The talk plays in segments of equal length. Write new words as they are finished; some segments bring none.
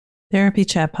Therapy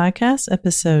Chat Podcast,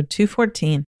 episode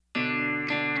 214.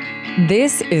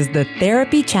 This is the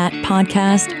Therapy Chat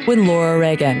Podcast with Laura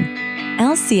Reagan,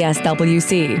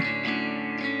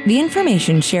 LCSWC. The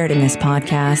information shared in this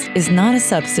podcast is not a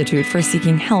substitute for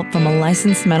seeking help from a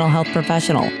licensed mental health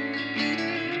professional.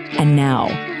 And now,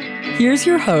 here's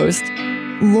your host,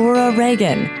 Laura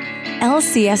Reagan,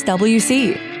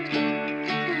 LCSWC.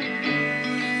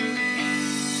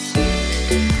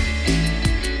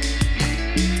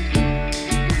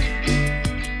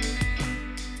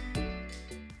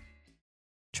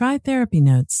 Try Therapy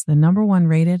Notes, the #1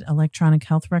 rated electronic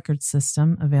health record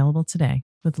system available today.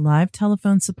 With live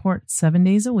telephone support 7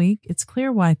 days a week, it's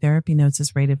clear why Therapy Notes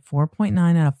is rated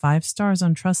 4.9 out of 5 stars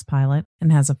on Trustpilot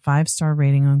and has a 5-star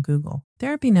rating on Google.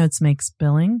 Therapy Notes makes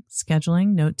billing,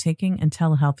 scheduling, note-taking, and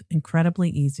telehealth incredibly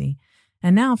easy.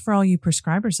 And now, for all you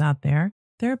prescribers out there,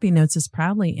 Therapy Notes is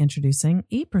proudly introducing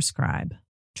ePrescribe.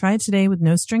 Try it today with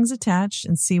no strings attached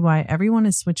and see why everyone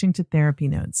is switching to Therapy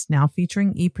Notes, now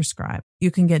featuring ePrescribe. You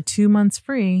can get 2 months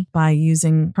free by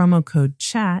using promo code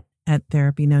CHAT at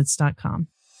therapynotes.com.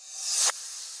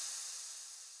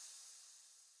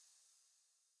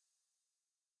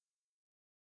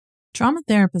 Trauma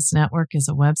Therapist Network is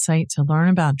a website to learn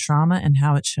about trauma and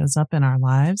how it shows up in our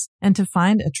lives and to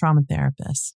find a trauma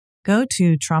therapist. Go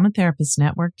to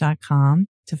traumatherapistnetwork.com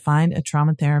to find a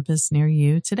trauma therapist near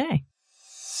you today.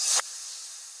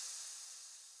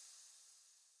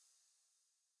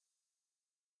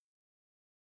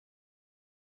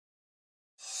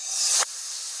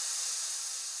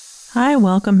 Hi,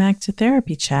 welcome back to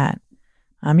Therapy Chat.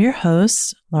 I'm your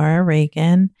host, Laura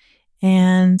Reagan,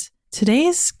 and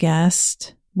today's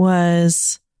guest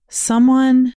was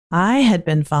someone I had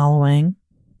been following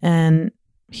and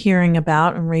hearing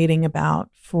about and reading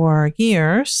about for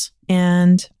years,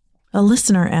 and a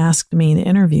listener asked me to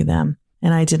interview them,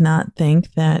 and I did not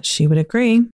think that she would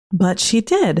agree, but she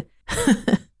did.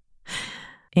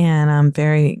 And I'm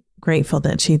very grateful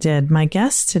that she did. My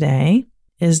guest today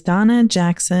is Donna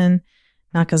Jackson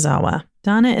Nakazawa.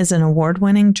 Donna is an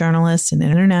award-winning journalist and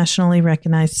internationally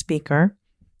recognized speaker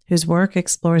whose work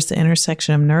explores the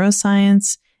intersection of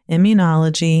neuroscience,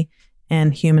 immunology,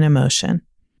 and human emotion.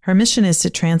 Her mission is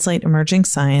to translate emerging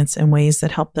science in ways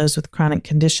that help those with chronic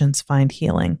conditions find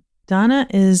healing. Donna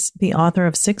is the author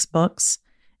of 6 books,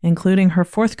 including her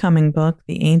forthcoming book,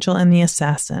 The Angel and the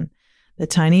Assassin, The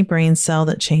Tiny Brain Cell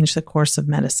That Changed the Course of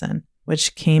Medicine,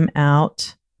 which came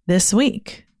out this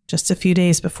week, just a few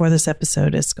days before this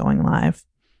episode is going live.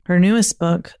 Her newest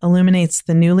book illuminates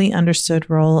the newly understood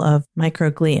role of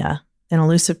microglia, an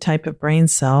elusive type of brain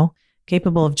cell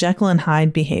capable of Jekyll and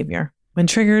Hyde behavior. When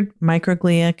triggered,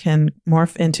 microglia can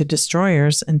morph into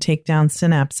destroyers and take down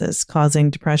synapses, causing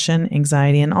depression,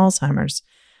 anxiety, and Alzheimer's.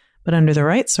 But under the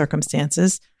right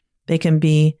circumstances, they can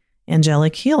be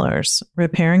angelic healers,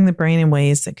 repairing the brain in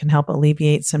ways that can help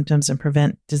alleviate symptoms and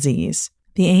prevent disease.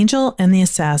 The Angel and the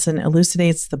Assassin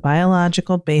elucidates the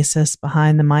biological basis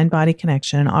behind the mind-body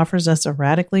connection and offers us a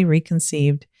radically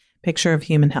reconceived picture of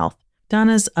human health.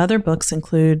 Donna's other books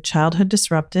include Childhood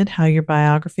Disrupted, How Your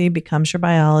Biography Becomes Your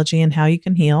Biology and How You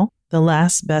Can Heal, The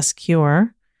Last Best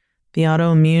Cure, The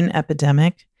Autoimmune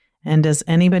Epidemic, and Does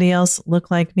Anybody Else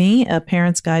Look Like Me? A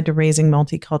Parent's Guide to Raising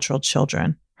Multicultural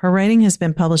Children. Her writing has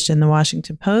been published in the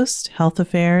Washington Post, Health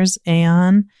Affairs,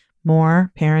 Aeon,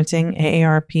 More, Parenting,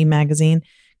 AARP Magazine,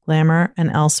 Glamour,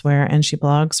 and elsewhere, and she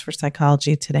blogs for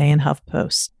Psychology Today and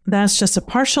HuffPost. That's just a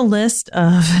partial list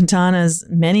of Donna's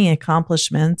many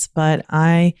accomplishments, but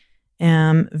I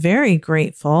am very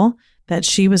grateful that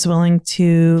she was willing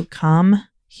to come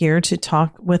here to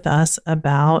talk with us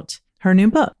about her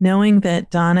new book. Knowing that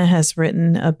Donna has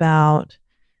written about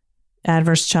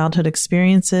adverse childhood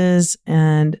experiences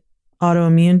and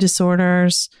autoimmune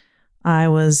disorders, I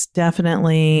was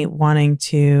definitely wanting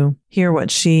to hear what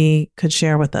she could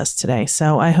share with us today.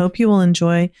 So I hope you will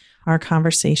enjoy our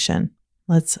conversation.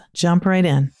 Let's jump right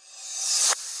in.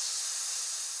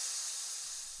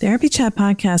 Therapy Chat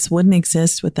Podcast wouldn't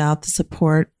exist without the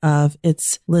support of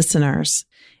its listeners.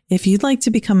 If you'd like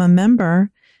to become a member,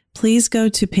 please go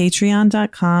to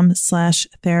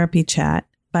patreon.com/therapychat.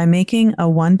 By making a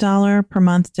 $1 per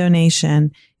month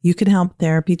donation, you can help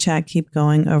Therapy Chat keep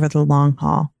going over the long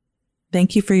haul.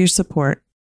 Thank you for your support.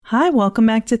 Hi, welcome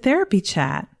back to Therapy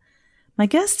Chat. My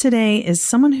guest today is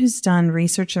someone who's done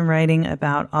research and writing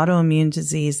about autoimmune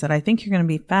disease that I think you're going to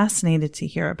be fascinated to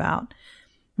hear about.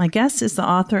 My guest is the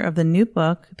author of the new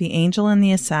book, The Angel and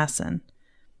the Assassin,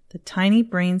 The Tiny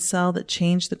Brain Cell That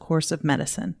Changed the Course of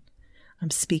Medicine.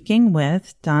 I'm speaking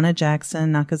with Donna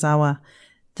Jackson Nakazawa.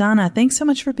 Donna, thanks so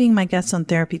much for being my guest on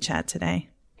Therapy Chat today.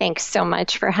 Thanks so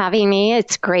much for having me.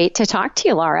 It's great to talk to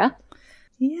you, Laura.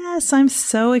 Yes, I'm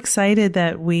so excited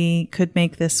that we could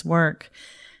make this work.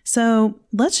 So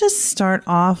let's just start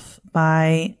off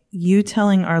by you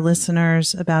telling our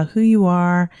listeners about who you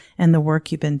are and the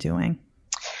work you've been doing.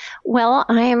 Well,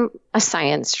 I'm a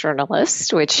science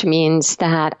journalist, which means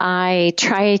that I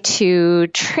try to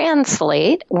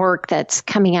translate work that's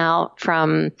coming out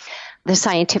from the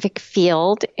scientific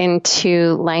field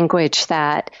into language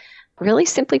that really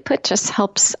simply put just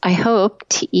helps, I hope,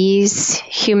 to ease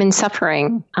human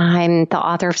suffering. I'm the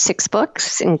author of 6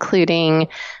 books, including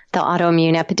The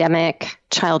Autoimmune Epidemic,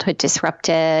 Childhood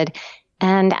Disrupted,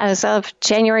 and as of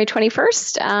January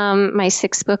 21st, my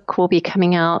 6th book will be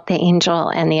coming out, The Angel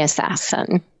and the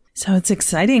Assassin. So it's an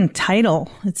exciting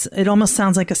title. It almost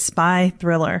sounds like a spy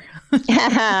thriller.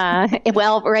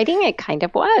 Well, writing it kind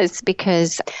of was,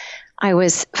 because I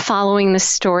was following the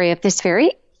story of this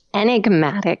very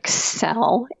enigmatic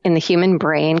cell in the human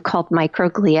brain called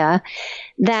microglia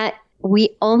that we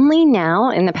only now,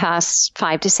 in the past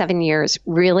 5 to 7 years,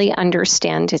 really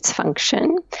understand its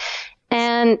function.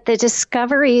 And the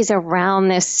discoveries around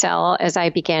this cell, as I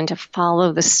began to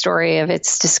follow the story of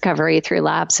its discovery through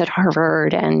labs at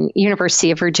Harvard and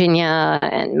University of Virginia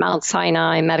and Mount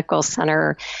Sinai Medical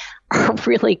Center, are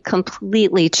really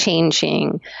completely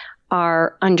changing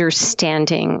our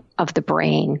understanding of the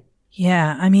brain.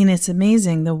 Yeah, I mean, it's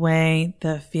amazing the way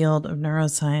the field of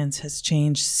neuroscience has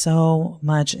changed so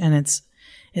much, and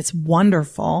it's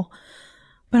wonderful.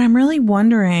 But I'm really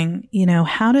wondering,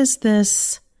 how does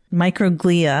this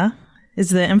microglia,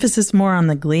 is the emphasis more on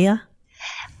the glia?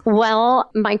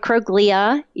 Well,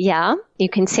 microglia, yeah, you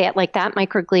can say it like that.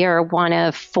 Microglia are one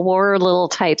of 4 little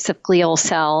types of glial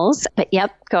cells. But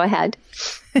yep, go ahead.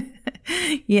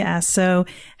 Yeah, so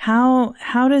how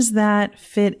does that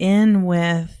fit in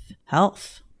with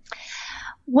health?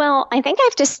 Well, I think I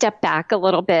have to step back a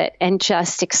little bit and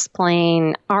just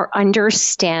explain our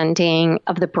understanding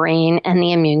of the brain and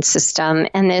the immune system.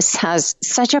 And this has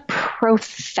such a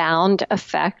profound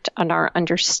effect on our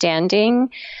understanding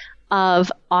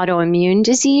of autoimmune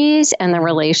disease and the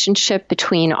relationship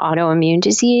between autoimmune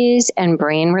disease and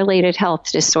brain-related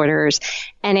health disorders.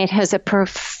 And it has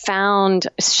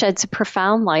sheds a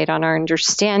profound light on our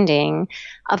understanding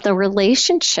of the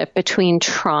relationship between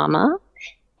trauma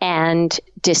and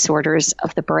disorders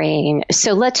of the brain.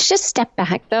 So let's just step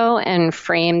back, though, and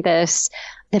frame this.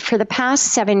 That for the past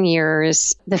 7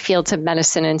 years, the fields of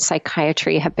medicine and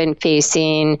psychiatry have been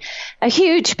facing a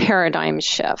huge paradigm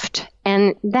shift.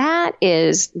 And that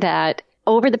is that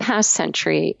over the past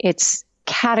century, it's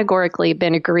categorically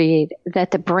been agreed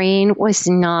that the brain was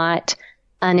not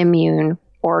an immune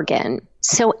organ.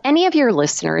 So any of your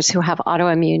listeners who have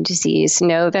autoimmune disease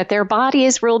know that their body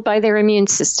is ruled by their immune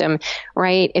system,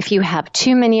 right? If you have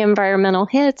too many environmental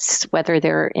hits, whether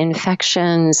they're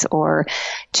infections or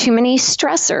too many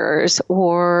stressors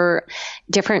or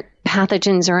different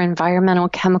pathogens or environmental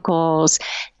chemicals,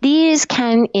 these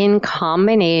can, in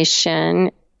combination,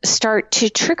 start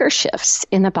to trigger shifts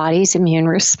in the body's immune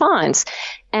response.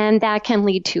 And that can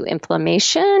lead to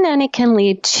inflammation and it can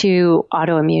lead to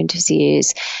autoimmune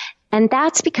disease. And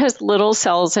that's because little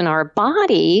cells in our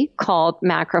body called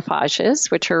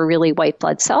macrophages, which are really white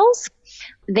blood cells,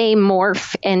 they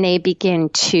morph and they begin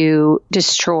to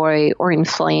destroy or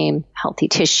inflame healthy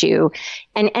tissue.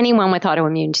 And anyone with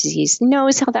autoimmune disease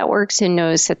knows how that works and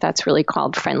knows that that's really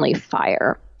called friendly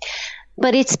fire.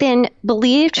 But it's been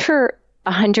believed for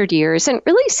 100 years, and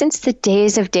really since the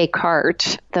days of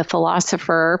Descartes, the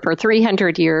philosopher for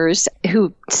 300 years,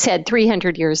 who said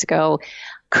 300 years ago,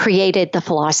 created the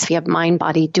philosophy of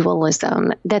mind-body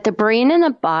dualism, that the brain and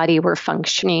the body were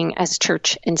functioning as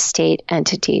church and state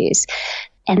entities,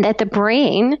 and that the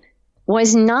brain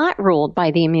was not ruled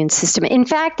by the immune system. In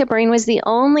fact, the brain was the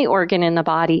only organ in the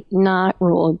body not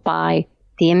ruled by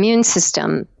the immune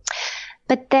system.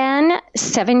 But then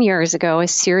 7 years ago, a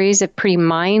series of pretty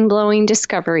mind-blowing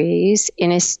discoveries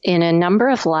in a number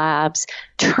of labs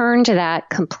turned that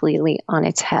completely on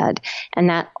its head. And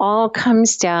that all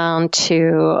comes down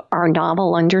to our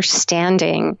novel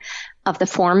understanding of the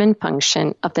form and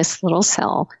function of this little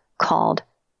cell called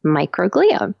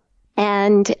microglia.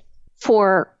 And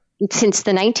since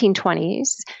the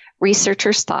 1920s,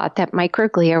 researchers thought that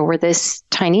microglia were this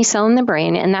tiny cell in the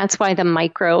brain, and that's why the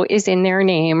micro is in their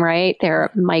name, right? They're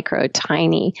micro,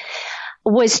 tiny,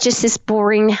 was just this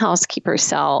boring housekeeper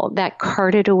cell that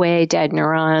carted away dead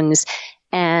neurons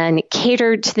and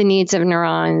catered to the needs of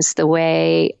neurons the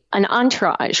way an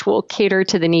entourage will cater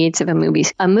to the needs of a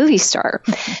movie star.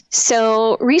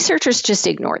 So researchers just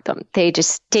ignored them. They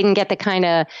just didn't get the kind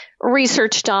of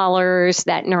research dollars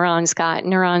that neurons got.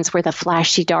 Neurons were the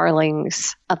flashy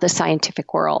darlings of the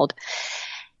scientific world.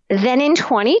 Then in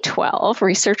 2012,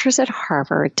 researchers at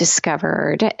Harvard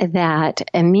discovered that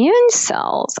immune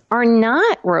cells are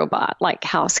not robot-like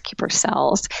housekeeper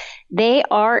cells. They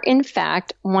are, in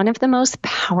fact, one of the most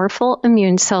powerful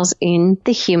immune cells in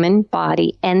the human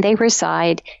body, and they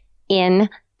reside in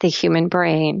the human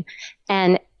brain.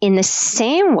 And in the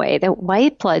same way that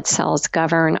white blood cells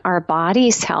govern our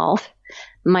body's health,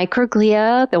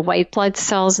 microglia, the white blood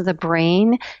cells of the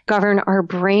brain, govern our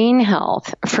brain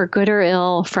health for good or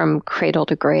ill from cradle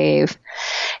to grave.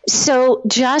 So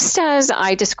just as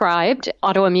I described,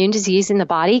 autoimmune disease in the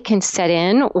body can set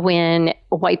in when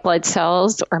white blood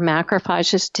cells or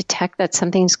macrophages detect that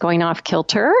something's going off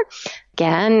kilter.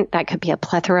 Again, that could be a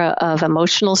plethora of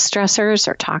emotional stressors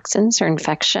or toxins or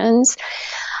infections.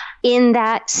 In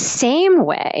that same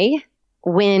way,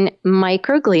 when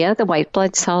microglia, the white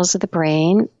blood cells of the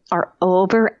brain, are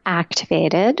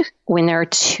overactivated, when there are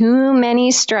too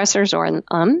many stressors on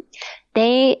them,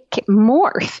 they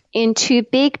morph into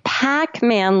big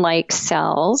Pac-Man-like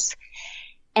cells,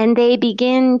 and they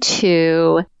begin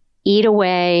to eat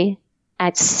away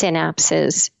at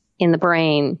synapses in the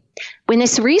brain. When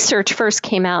this research first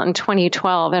came out in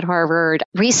 2012 at Harvard,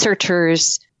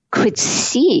 researchers could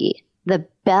see the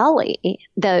belly,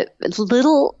 the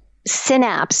little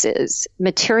synapses,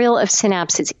 material of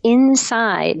synapses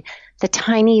inside the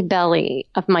tiny belly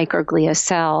of microglia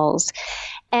cells.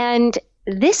 And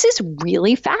this is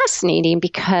really fascinating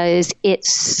because it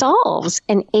solves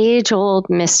an age-old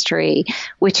mystery,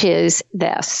 which is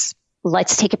this.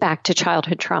 Let's take it back to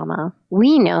childhood trauma.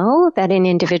 We know that in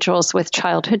individuals with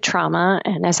childhood trauma,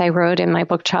 and as I wrote in my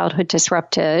book, Childhood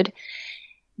Disrupted,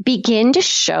 begin to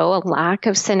show a lack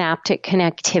of synaptic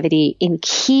connectivity in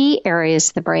key areas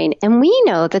of the brain. And we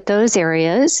know that those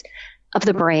areas of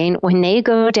the brain, when they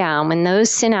go down, when those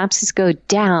synapses go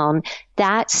down,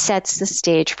 that sets the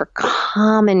stage for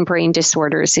common brain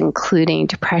disorders, including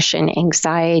depression,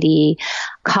 anxiety,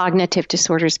 cognitive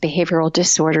disorders, behavioral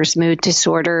disorders, mood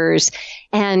disorders,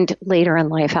 and later in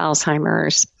life,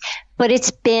 Alzheimer's. But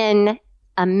it's been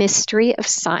a mystery of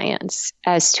science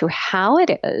as to how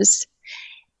it is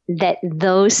that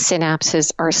those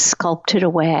synapses are sculpted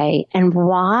away and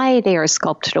why they are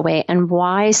sculpted away and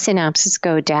why synapses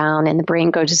go down and the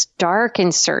brain goes dark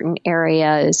in certain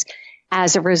areas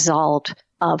as a result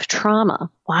of trauma.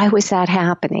 Why was that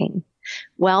happening?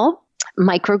 Well,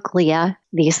 microglia,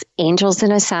 these angels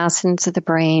and assassins of the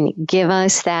brain, give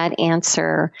us that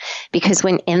answer because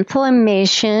when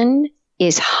inflammation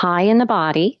is high in the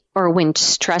body, or when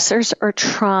stressors or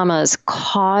traumas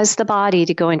cause the body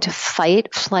to go into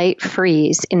fight, flight,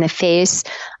 freeze in the face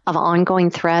of ongoing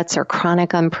threats or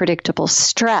chronic unpredictable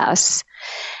stress,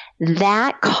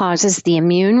 that causes the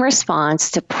immune response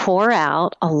to pour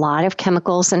out a lot of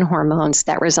chemicals and hormones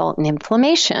that result in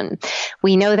inflammation.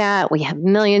 We know that. We have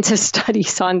millions of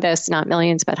studies on this, not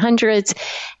millions, but hundreds.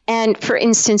 And for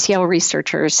instance, Yale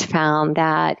researchers found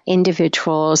that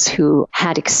individuals who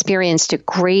had experienced a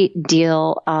great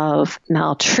deal of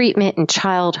maltreatment in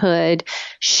childhood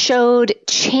showed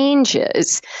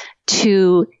changes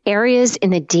to areas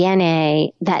in the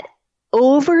DNA that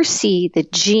oversee the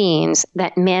genes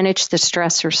that manage the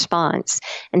stress response,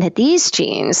 and that these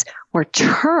genes were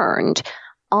turned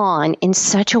on in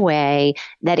such a way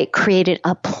that it created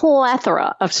a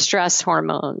plethora of stress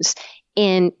hormones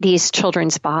in these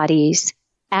children's bodies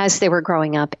as they were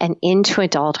growing up and into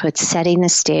adulthood, setting the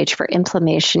stage for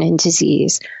inflammation and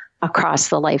disease across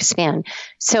the lifespan.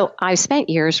 So I've spent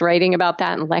years writing about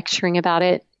that and lecturing about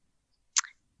it,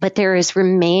 but there has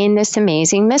remained this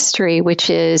amazing mystery, which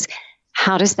is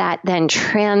how does that then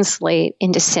translate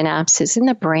into synapses in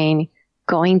the brain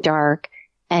going dark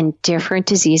and different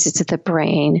diseases of the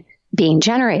brain being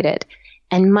generated?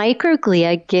 And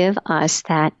microglia give us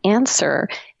that answer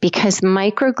because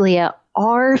microglia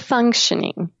are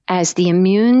functioning as the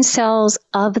immune cells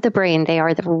of the brain. They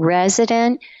are the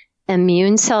resident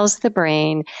immune cells of the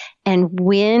brain. And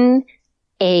when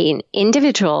an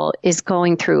individual is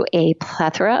going through a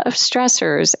plethora of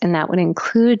stressors, and that would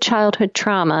include childhood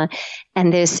trauma,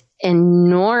 and this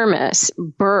enormous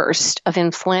burst of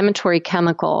inflammatory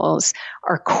chemicals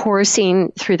are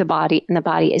coursing through the body, and the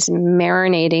body is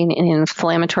marinating in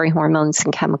inflammatory hormones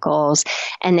and chemicals,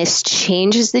 and this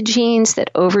changes the genes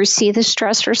that oversee the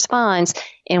stress response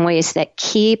in ways that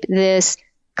keep this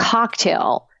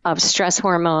cocktail of stress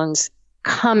hormones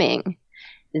coming.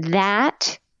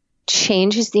 That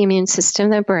changes the immune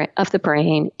system of the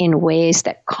brain in ways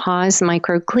that cause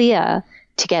microglia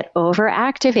to get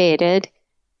overactivated,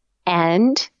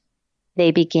 and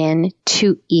they begin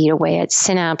to eat away at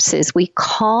synapses. We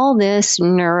call this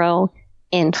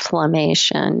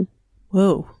neuroinflammation.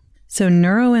 Whoa. So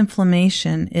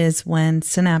neuroinflammation is when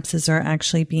synapses are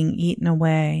actually being eaten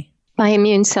away by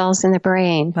immune cells in the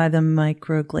brain. By the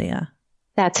microglia.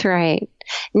 That's right.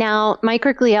 Now,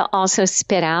 microglia also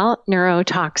spit out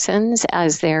neurotoxins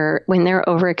when they're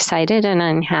overexcited and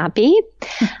unhappy.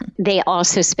 They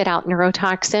also spit out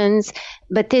neurotoxins.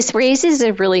 But this raises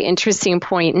a really interesting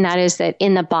point, and that is that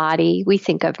in the body, we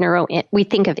think of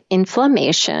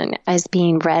inflammation as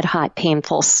being red hot,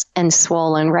 painful, and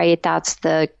swollen, right? That's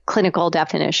the clinical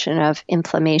definition of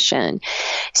inflammation.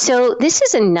 So this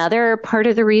is another part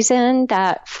of the reason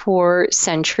that for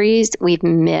centuries we've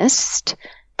missed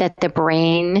that the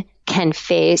brain can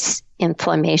face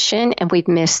inflammation, and we've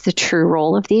missed the true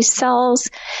role of these cells.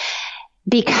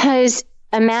 Because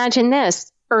imagine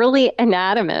this, early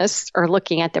anatomists are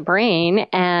looking at the brain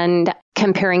and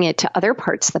comparing it to other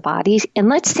parts of the body. And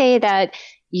let's say that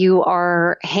you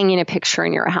are hanging a picture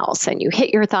in your house and you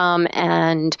hit your thumb,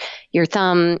 and your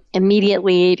thumb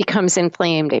immediately becomes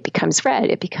inflamed. It becomes red.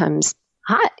 It becomes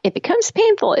hot. It becomes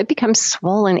painful. It becomes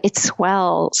swollen. It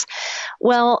swells.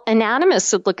 Well,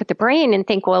 anatomists would look at the brain and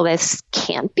think, well, this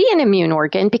can't be an immune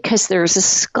organ because there's a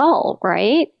skull,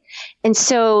 right? And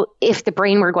so if the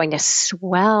brain were going to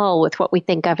swell with what we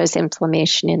think of as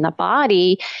inflammation in the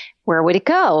body, where would it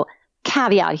go?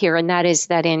 Caveat here, and that is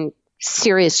that in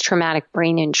serious traumatic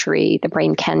brain injury, the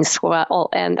brain can swell,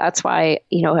 and that's why,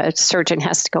 a surgeon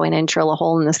has to go in and drill a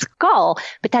hole in the skull.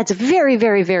 But that's very,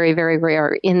 very, very, very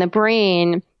rare. In the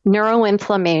brain,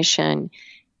 neuroinflammation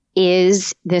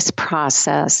is this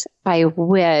process by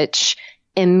which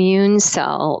immune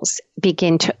cells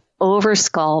begin to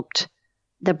oversculpt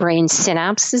the brain's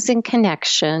synapses and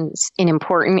connections in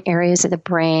important areas of the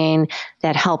brain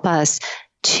that help us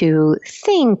to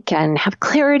think and have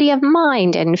clarity of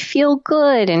mind and feel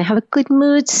good and have a good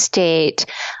mood state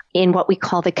in what we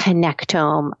call the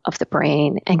connectome of the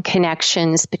brain, and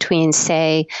connections between,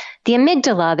 say, the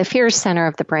amygdala, the fear center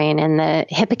of the brain, and the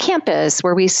hippocampus,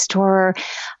 where we store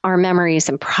our memories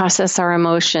and process our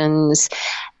emotions.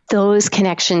 Those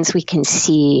connections we can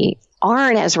see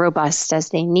aren't as robust as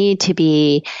they need to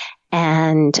be.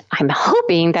 And I'm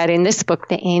hoping that in this book,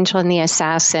 The Angel and the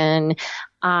Assassin,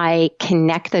 I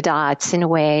connect the dots in a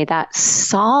way that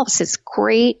solves this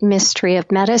great mystery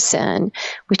of medicine,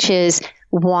 which is,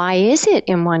 why is it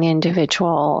in one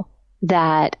individual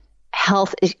that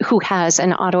who has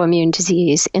an autoimmune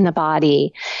disease in the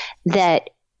body that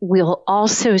we'll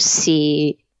also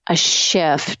see a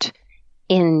shift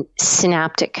in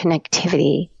synaptic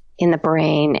connectivity in the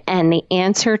brain? And the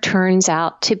answer turns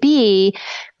out to be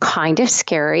kind of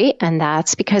scary, and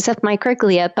that's because of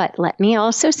microglia. But let me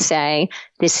also say,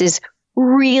 this is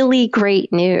really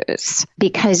great news,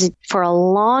 because for a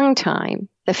long time,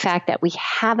 the fact that we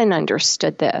haven't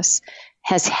understood this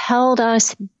has held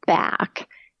us back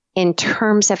in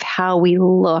terms of how we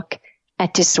look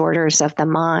at disorders of the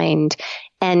mind.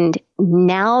 And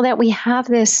now that we have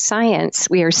this science,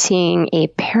 we are seeing a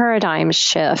paradigm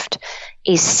shift,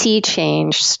 a sea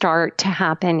change start to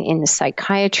happen in the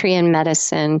psychiatry and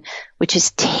medicine, which is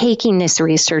taking this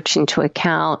research into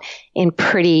account in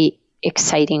pretty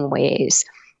exciting ways.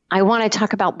 I want to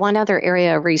talk about one other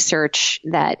area of research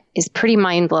that is pretty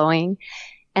mind-blowing,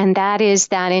 and that is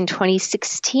that in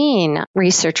 2016,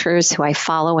 researchers who I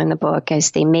follow in the book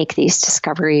as they make these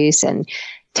discoveries and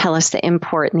tell us the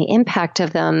import and the impact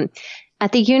of them,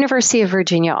 at the University of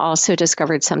Virginia also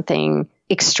discovered something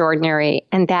extraordinary,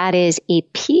 and that is a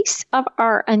piece of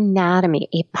our anatomy,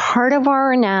 a part of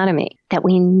our anatomy that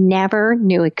we never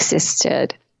knew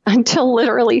existed until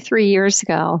literally 3 years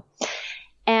ago.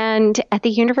 And at the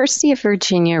University of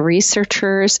Virginia,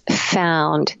 researchers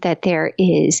found that there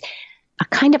is a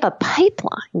kind of a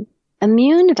pipeline,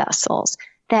 immune vessels,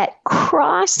 that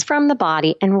cross from the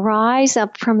body and rise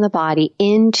up from the body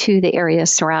into the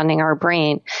areas surrounding our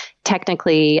brain,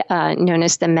 technically known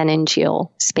as the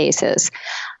meningeal spaces.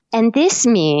 And this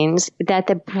means that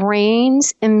the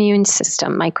brain's immune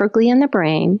system, microglia in the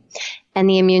brain, and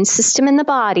the immune system in the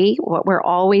body, what we're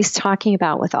always talking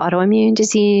about with autoimmune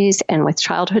disease and with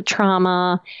childhood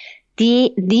trauma,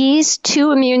 these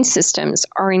two immune systems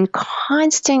are in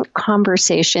constant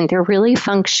conversation. They're really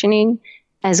functioning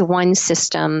as one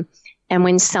system. And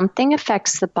when something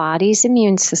affects the body's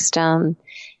immune system,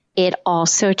 it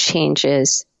also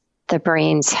changes the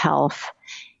brain's health.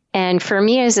 And for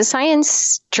me as a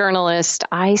science journalist,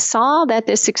 I saw that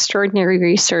this extraordinary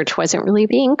research wasn't really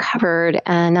being covered.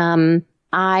 And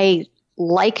I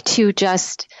like to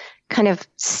just kind of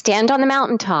stand on the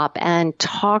mountaintop and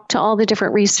talk to all the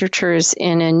different researchers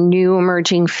in a new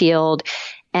emerging field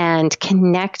and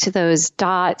connect those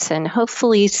dots and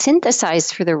hopefully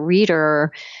synthesize for the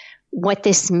reader what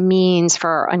this means for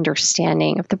our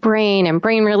understanding of the brain and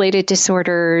brain-related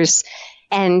disorders,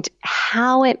 and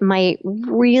how it might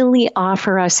really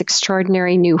offer us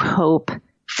extraordinary new hope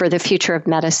for the future of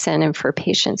medicine and for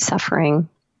patients suffering.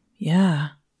 Yeah.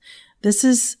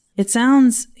 It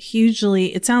sounds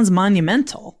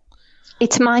monumental.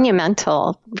 It's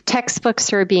monumental.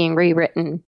 Textbooks are being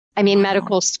rewritten. I mean,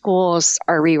 medical schools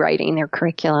are rewriting their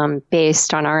curriculum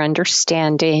based on our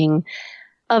understanding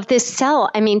of this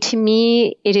cell. I mean, to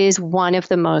me, it is one of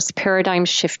the most paradigm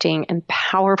shifting and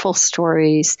powerful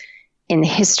stories in the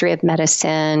history of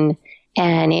medicine,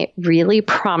 and it really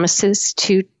promises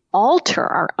to alter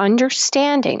our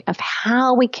understanding of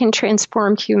how we can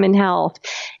transform human health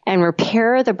and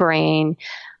repair the brain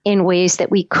in ways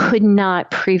that we could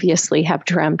not previously have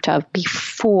dreamt of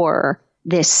before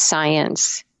this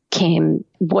science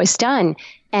was done.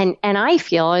 And I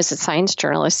feel as a science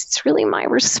journalist, it's really my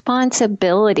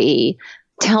responsibility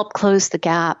to help close the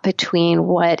gap between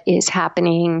what is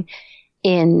happening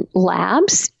in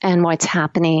labs and what's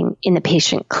happening in the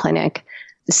patient clinic.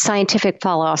 The scientific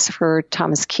philosopher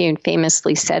Thomas Kuhn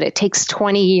famously said it takes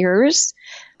 20 years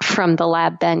from the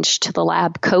lab bench to the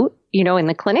lab coat, in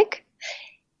the clinic.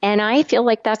 And I feel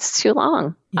like that's too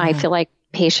long. Yeah. I feel like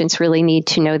patients really need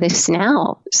to know this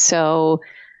now. So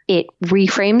it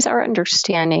reframes our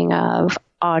understanding of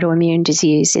autoimmune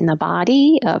disease in the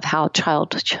body, of how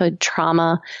childhood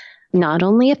trauma not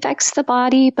only affects the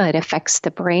body, but affects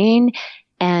the brain,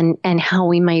 and how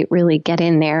we might really get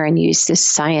in there and use this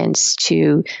science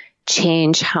to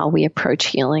change how we approach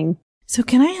healing. So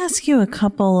can I ask you a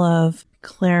couple of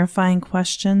clarifying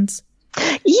questions?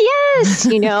 Yes,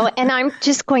 and I'm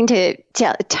just going to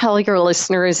tell your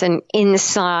listeners an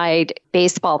inside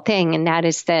baseball thing, and that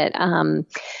is that,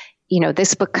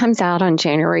 this book comes out on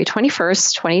January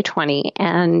 21st, 2020,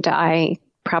 and I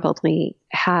probably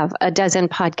have a dozen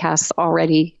podcasts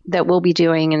already that we'll be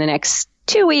doing in the next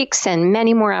 2 weeks and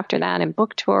many more after that, and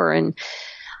book tour and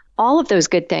all of those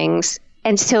good things.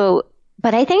 And so,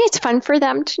 but I think it's fun for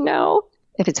them to know,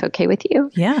 if it's okay with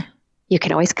you. Yeah. You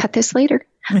can always cut this later.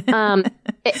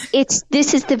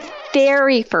 This is the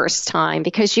very first time,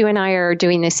 because you and I are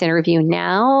doing this interview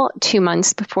now, 2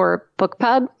 months before book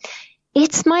pub.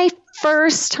 It's my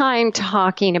first time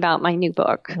talking about my new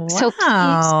book. Wow. So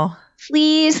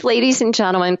please, ladies and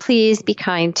gentlemen, please be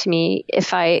kind to me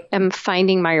if I am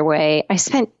finding my way. I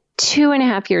spent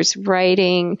 2.5 years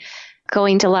writing,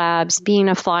 going to labs, being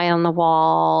a fly on the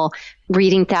wall,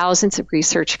 reading thousands of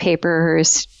research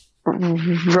papers,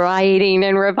 writing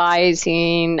and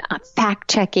revising, fact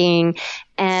checking,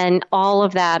 and all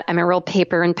of that. I'm a real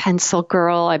paper and pencil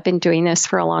girl. I've been doing this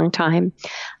for a long time.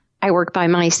 I work by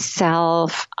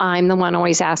myself. I'm the one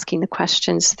always asking the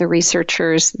questions, the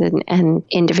researchers and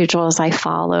individuals I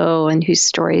follow and whose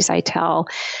stories I tell.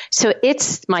 So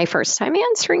it's my first time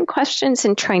answering questions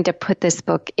and trying to put this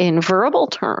book in verbal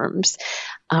terms,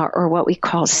 or what we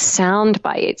call sound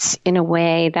bites, in a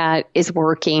way that is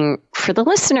working for the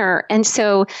listener. And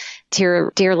so,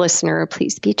 dear listener,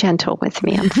 please be gentle with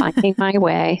me. I'm finding my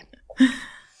way.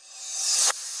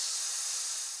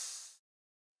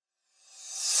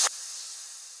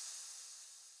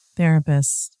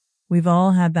 Therapists, we've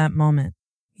all had that moment.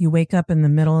 You wake up in the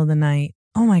middle of the night.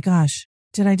 Oh my gosh,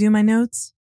 did I do my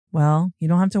notes? Well, you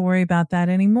don't have to worry about that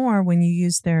anymore when you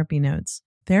use Therapy Notes.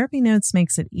 Therapy Notes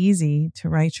makes it easy to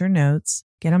write your notes,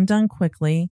 get them done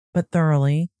quickly, but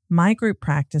thoroughly. My group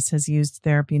practice has used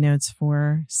Therapy Notes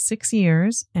for 6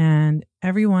 years, and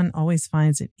everyone always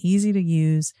finds it easy to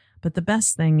use. But the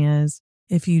best thing is,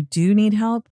 if you do need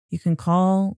help, you can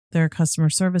call their customer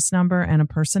service number and a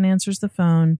person answers the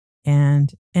phone.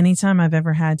 And anytime I've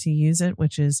ever had to use it,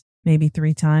 which is maybe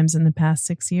 3 times in the past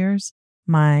 6 years,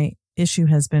 my issue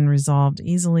has been resolved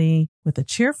easily with a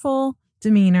cheerful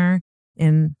demeanor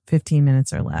in 15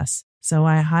 minutes or less. So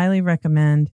I highly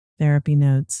recommend Therapy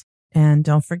Notes. And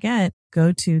don't forget,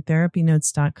 go to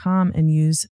therapynotes.com and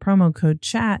use promo code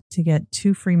CHAT to get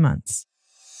 2 free months.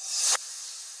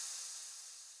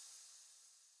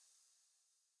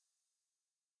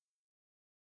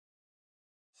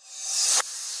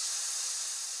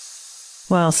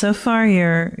 Well, so far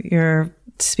your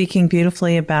speaking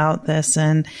beautifully about this.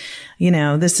 And,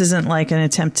 this isn't like an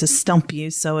attempt to stump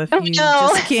you. So if you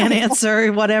just can't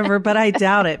answer whatever, but I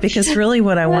doubt it, because really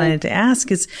what I wanted to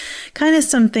ask is kind of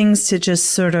some things to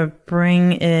just sort of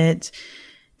bring it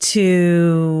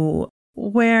to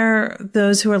where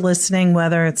those who are listening,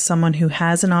 whether it's someone who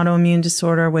has an autoimmune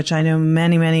disorder, which I know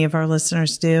many, many of our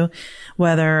listeners do,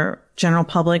 whether general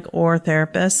public or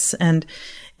therapists, and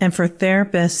for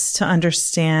therapists to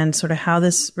understand sort of how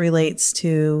this relates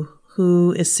to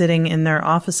who is sitting in their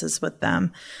offices with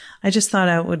them. I just thought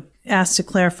I would ask to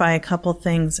clarify a couple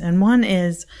things. And one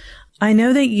is, I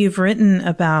know that you've written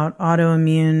about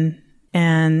autoimmune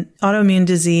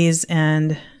disease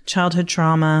and childhood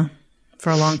trauma for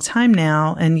a long time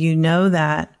now, and you know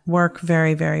that work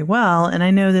very, very well. And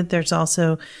I know that there's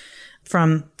also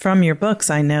from your books,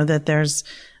 I know that there's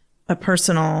a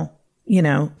personal,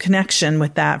 connection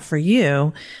with that for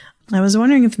you. I was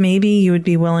wondering if maybe you would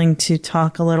be willing to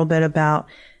talk a little bit about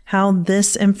how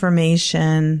this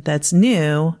information that's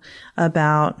new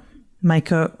about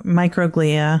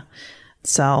microglia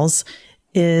cells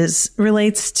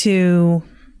relates to,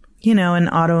 an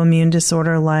autoimmune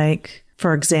disorder like,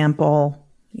 for example,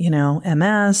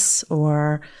 MS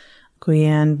or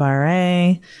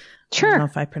Guillain-Barré. Sure. I don't know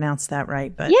if I pronounced that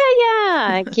right, but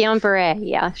yeah, Guillain-Barré.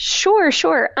 Yeah, sure.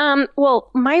 Well,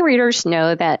 my readers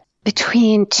know that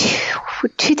between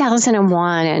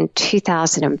 2001 and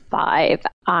 2005,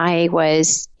 I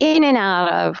was in and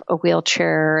out of a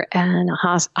wheelchair and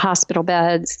hospital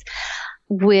beds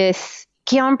with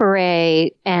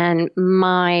Guillain-Barré, and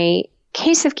my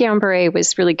case of Guillain-Barré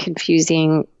was really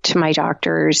confusing to my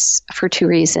doctors for two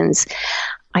reasons.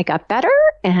 I got better,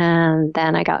 and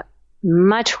then I got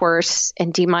much worse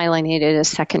and demyelinated a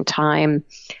second time,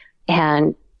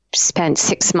 and spent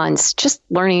 6 months just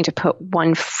learning to put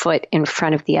one foot in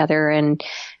front of the other. And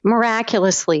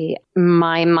miraculously,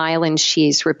 my myelin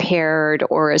sheaths repaired,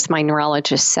 or as my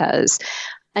neurologist says,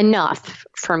 enough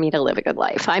for me to live a good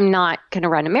life. I'm not going to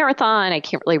run a marathon. I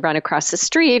can't really run across the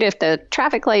street if the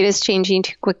traffic light is changing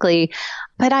too quickly.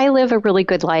 But I live a really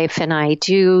good life, and I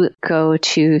do go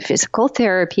to physical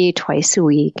therapy twice a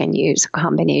week and use a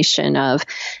combination of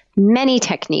many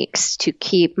techniques to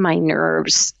keep my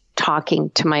nerves talking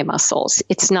to my muscles.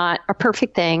 It's not a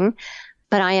perfect thing,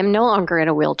 but I am no longer in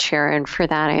a wheelchair, and for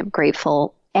that I am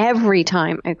grateful every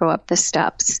time I go up the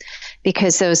steps,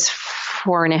 because those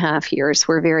 4.5 years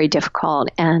were very difficult.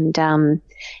 And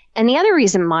the other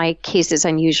reason my case is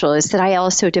unusual is that I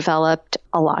also developed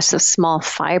a loss of small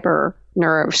fiber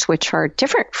nerves, which are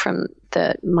different from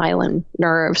the myelin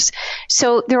nerves.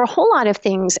 So there are a whole lot of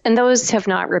things, and those have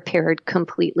not repaired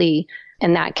completely.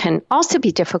 And that can also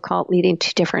be difficult, leading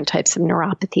to different types of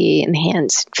neuropathy in the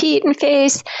hands, feet, and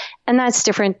face. And that's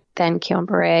different than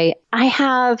Guillain-Barré. I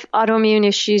have autoimmune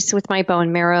issues with my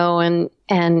bone marrow, and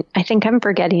I think I'm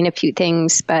forgetting a few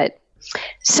things, but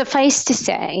suffice to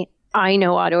say, I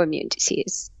know autoimmune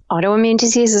disease. Autoimmune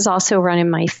disease is also run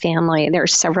in my family. There are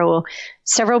several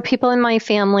people in my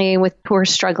family who are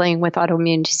struggling with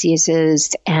autoimmune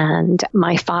diseases, and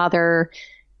my father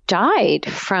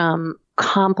died from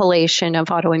compilation of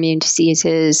autoimmune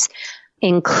diseases,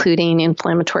 including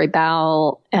inflammatory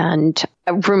bowel and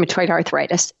rheumatoid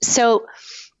arthritis. So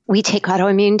we take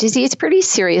autoimmune disease pretty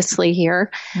seriously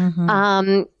here.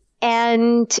 Mm-hmm.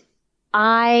 And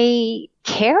I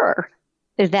care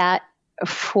that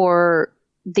for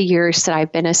the years that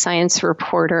I've been a science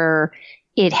reporter,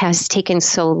 it has taken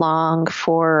so long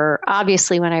for,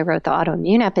 obviously when I wrote the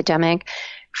autoimmune epidemic,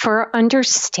 for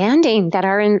understanding that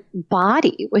our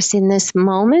body was in this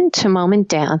moment-to-moment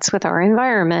dance with our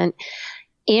environment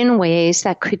in ways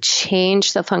that could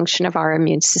change the function of our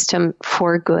immune system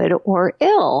for good or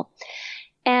ill.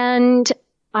 And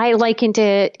I likened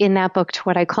it in that book to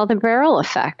what I call the barrel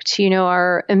effect.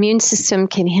 Our immune system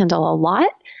can handle a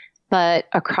lot, but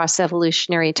across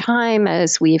evolutionary time,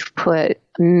 as we've put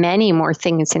many more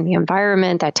things in the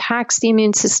environment that tax the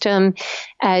immune system,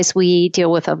 as we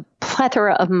deal with a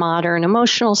plethora of modern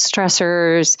emotional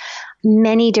stressors,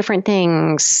 many different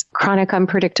things, chronic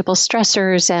unpredictable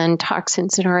stressors and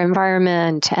toxins in our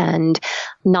environment and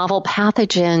novel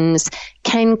pathogens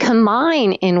can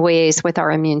combine in ways with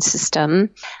our immune system.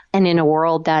 And in a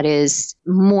world that is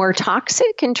more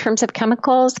toxic in terms of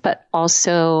chemicals, but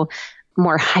also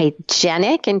more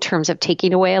hygienic in terms of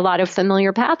taking away a lot of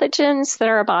familiar pathogens that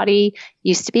our body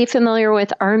used to be familiar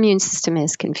with, our immune system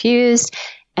is confused,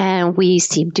 and we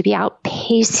seem to be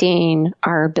outpacing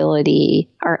our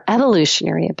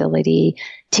evolutionary ability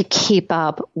to keep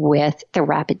up with the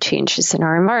rapid changes in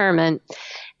our environment.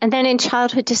 And then in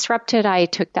Childhood Disrupted, I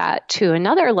took that to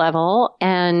another level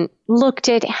and looked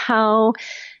at how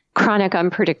chronic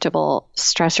unpredictable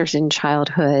stressors in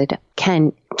childhood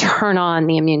can turn on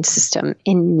the immune system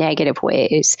in negative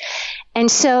ways.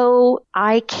 And so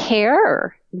I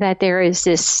care that there is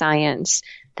this science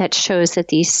that shows that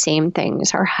these same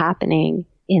things are happening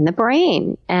in the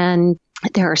brain. And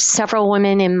there are several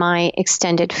women in my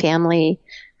extended family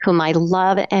whom I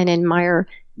love and admire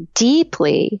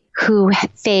deeply who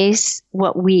face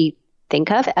what we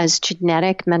think of as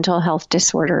genetic mental health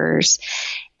disorders.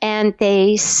 And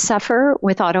they suffer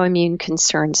with autoimmune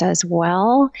concerns as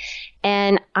well.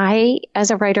 And I, as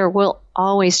a writer, will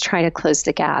always try to close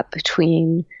the gap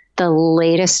between the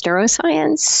latest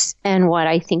neuroscience and what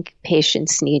I think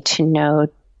patients need to know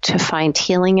to find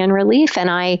healing and relief. And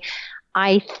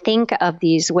I think of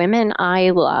these women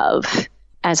I love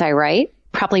as I write,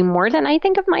 probably more than I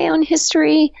think of my own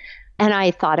history. And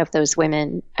I thought of those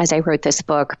women as I wrote this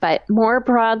book. But more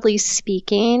broadly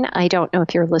speaking, I don't know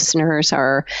if your listeners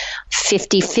are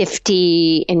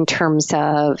 50-50 in terms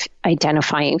of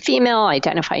identifying female,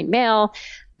 identifying male.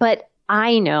 But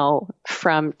I know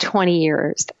from 20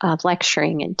 years of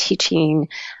lecturing and teaching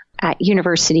at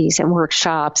universities and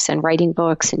workshops and writing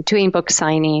books and doing book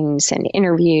signings and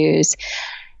interviews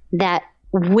that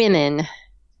women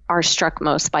are struck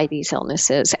most by these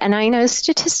illnesses. And I know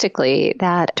statistically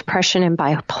that depression and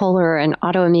bipolar and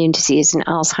autoimmune disease and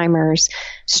Alzheimer's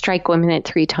strike women at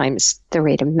 3 times the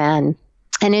rate of men.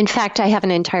 And in fact, I have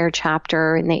an entire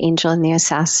chapter in The Angel and the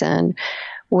Assassin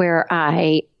where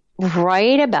I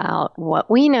write about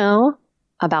what we know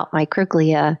about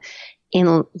microglia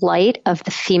in light of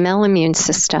the female immune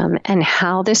system and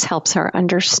how this helps our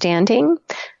understanding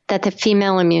that the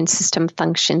female immune system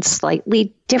functions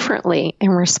slightly differently in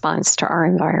response to our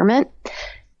environment.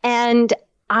 And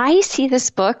I see this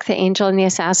book, The Angel and the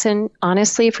Assassin,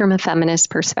 honestly, from a feminist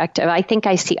perspective. I think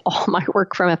I see all my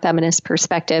work from a feminist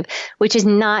perspective, which is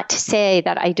not to say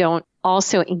that I don't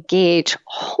also engage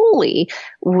wholly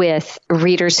with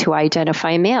readers who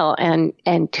identify male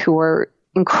and who are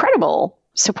incredible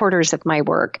supporters of my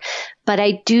work. But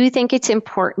I do think it's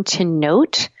important to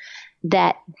note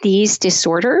that these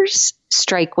disorders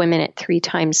strike women at 3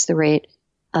 times the rate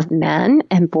of men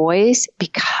and boys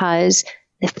because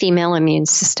the female immune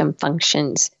system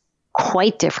functions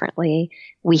quite differently.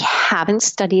 We haven't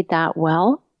studied that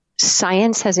well.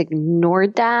 Science has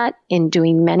ignored that in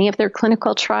doing many of their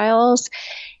clinical trials.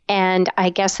 And I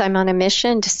guess I'm on a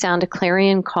mission to sound a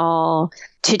clarion call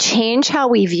to change how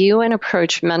we view and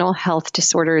approach mental health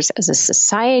disorders as a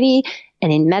society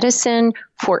and in medicine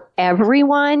for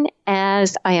everyone,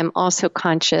 as I am also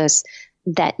conscious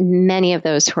that many of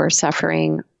those who are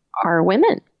suffering are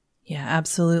women. Yeah,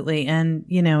 absolutely. And,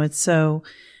 you know, it's so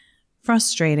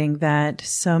frustrating that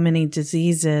so many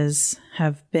diseases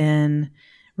have been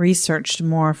researched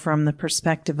more from the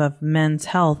perspective of men's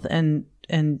health and,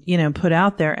 you know, put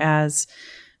out there as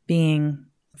being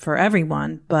for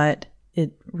everyone, but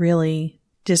it really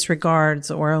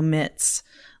disregards or omits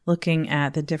looking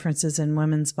at the differences in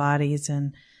women's bodies.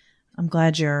 And I'm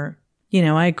glad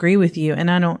I agree with you. And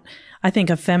I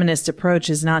think a feminist approach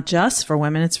is not just for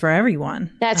women, it's for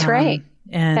everyone. That's right.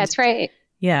 And that's right.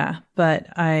 Yeah. But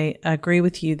I agree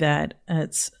with you that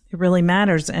it really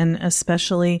matters. And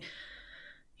especially,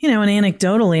 you know, and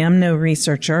anecdotally, I'm no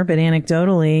researcher, but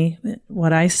anecdotally,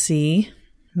 what I see,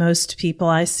 most people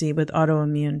I see with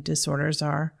autoimmune disorders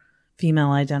are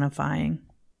female identifying.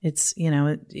 It's, you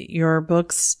know, your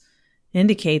books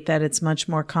indicate that it's much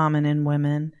more common in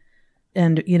women.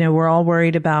 And, you know, we're all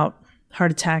worried about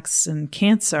heart attacks and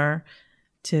cancer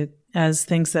as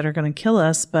things that are going to kill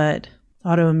us, but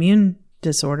autoimmune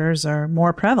disorders are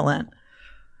more prevalent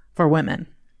for women.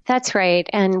 That's right.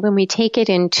 And when we take it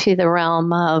into the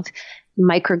realm of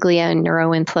microglia and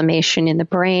neuroinflammation in the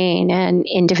brain and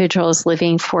individuals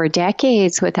living for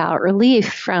decades without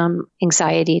relief from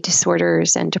anxiety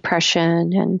disorders and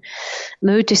depression and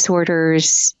mood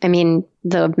disorders, I mean,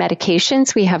 the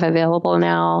medications we have available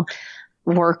now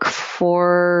work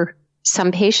for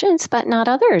some patients, but not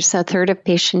others. A third of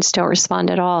patients don't respond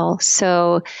at all.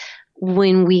 So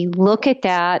when we look at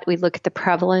that, we look at the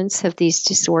prevalence of these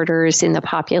disorders in the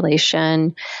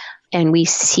population, and we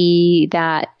see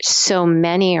that so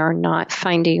many are not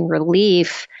finding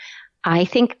relief. I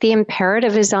think the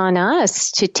imperative is on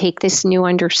us to take this new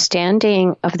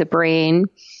understanding of the brain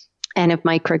and of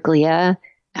microglia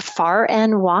far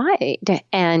and wide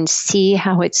and see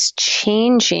how it's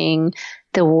changing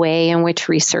the way in which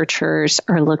researchers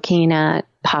are looking at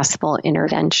possible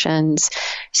interventions.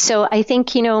 So I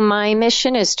think, you know, my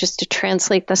mission is just to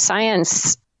translate the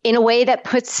science in a way that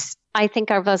puts, I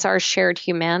think, of us our shared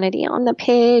humanity on the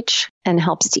page and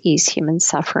helps to ease human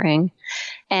suffering.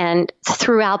 And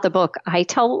throughout the book, I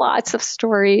tell lots of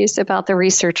stories about the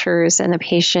researchers and the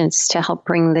patients to help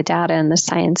bring the data and the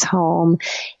science home,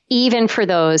 even for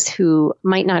those who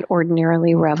might not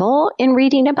ordinarily revel in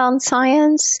reading about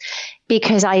science,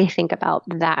 because I think about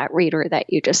that reader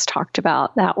that you just talked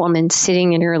about, that woman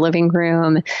sitting in her living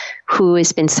room who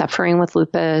has been suffering with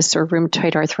lupus or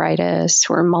rheumatoid arthritis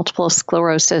or multiple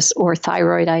sclerosis or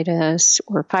thyroiditis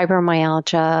or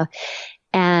fibromyalgia,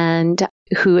 and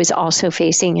who is also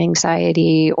facing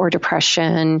anxiety or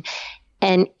depression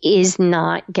and is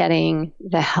not getting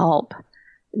the help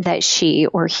that she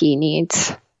or he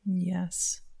needs.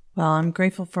 Yes. Well, I'm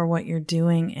grateful for what you're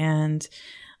doing. And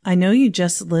I know you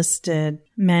just listed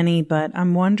many, but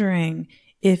I'm wondering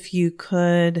if you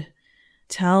could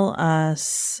tell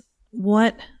us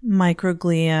what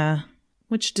microglia,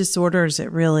 which disorders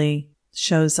it really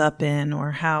shows up in,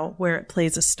 or where it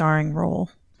plays a starring role.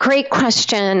 Great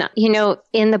question.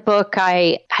 In the book,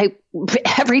 I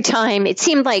every time it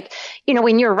seemed like,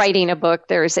 when you're writing a book,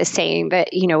 there's a saying that,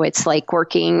 it's like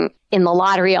working in the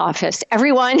lottery office.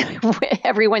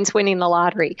 Everyone's winning the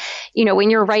lottery. When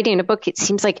you're writing a book, it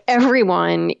seems like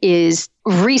everyone is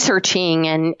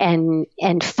researching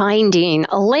and finding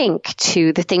a link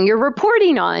to the thing you're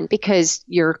reporting on, because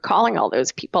you're calling all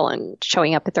those people and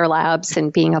showing up at their labs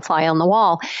and being a fly on the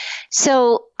wall.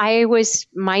 So I was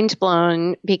mind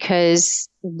blown, because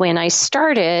when I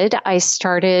started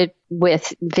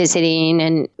with visiting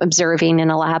and observing in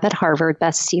a lab at Harvard,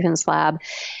 Beth Stevens' lab.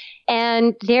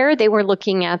 And there they were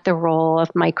looking at the role of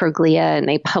microglia, and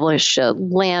they published a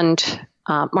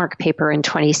landmark paper in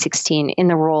 2016 in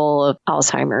the role of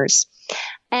Alzheimer's.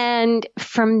 And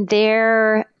from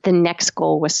there, the next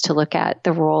goal was to look at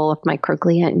the role of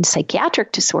microglia in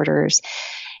psychiatric disorders.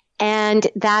 And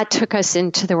that took us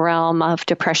into the realm of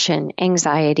depression,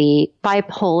 anxiety,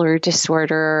 bipolar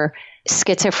disorder,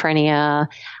 schizophrenia.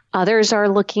 Others are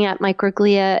looking at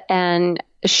microglia and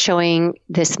showing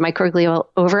this microglial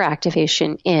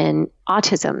overactivation in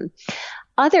autism.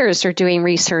 Others are doing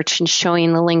research and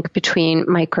showing the link between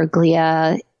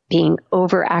microglia being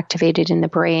overactivated in the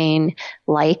brain,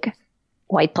 like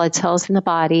white blood cells in the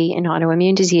body in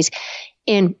autoimmune disease,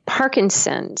 in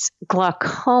Parkinson's,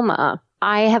 glaucoma.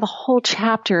 I have a whole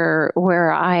chapter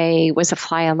where I was a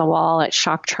fly on the wall at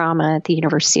shock trauma at the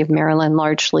University of Maryland,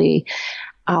 largely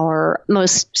our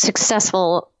most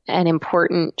successful and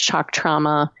important shock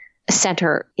trauma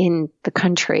center in the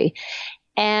country.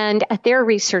 And at their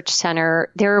research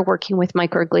center, they're working with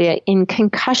microglia in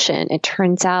concussion. It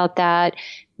turns out that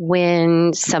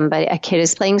when a kid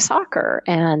is playing soccer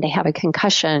and they have a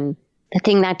concussion, the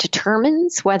thing that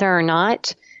determines whether or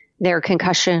not their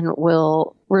concussion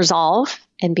will resolve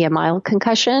and be a mild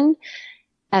concussion,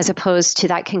 as opposed to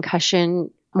that concussion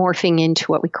morphing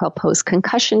into what we call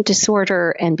post-concussion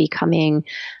disorder and becoming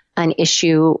an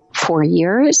issue for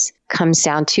years, comes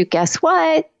down to, guess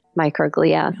what?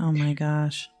 Microglia. Oh my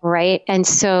gosh. Right. And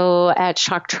so at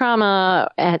shock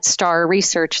trauma, at STAR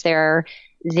Research they're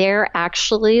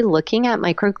actually looking at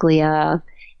microglia,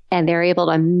 and they're able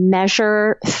to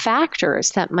measure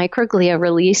factors that microglia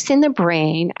release in the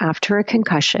brain after a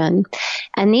concussion.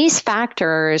 And these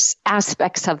factors,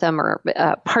 aspects of them or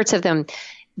parts of them,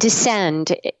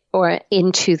 descend or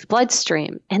into the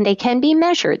bloodstream, and they can be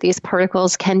measured. These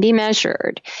particles can be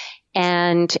measured.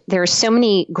 And there are so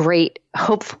many great,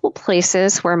 hopeful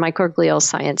places where microglial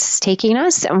science is taking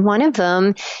us. And one of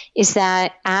them is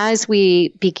that as we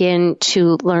begin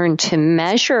to learn to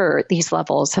measure these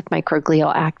levels of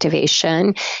microglial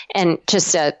activation, and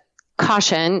just a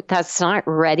caution, that's not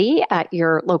ready at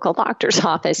your local doctor's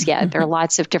office yet. There are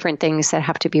lots of different things that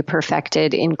have to be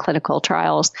perfected in clinical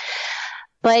trials.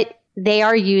 But they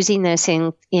are using this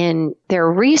in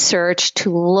their research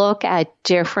to look at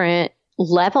different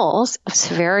levels of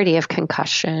severity of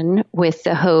concussion, with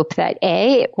the hope that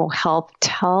it will help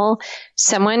tell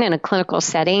someone in a clinical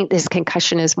setting this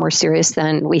concussion is more serious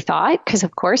than we thought. Because,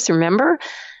 of course, remember,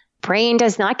 brain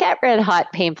does not get red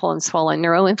hot, painful, and swollen.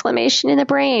 Neuroinflammation in the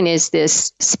brain is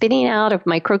this spitting out of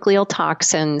microglial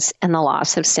toxins and the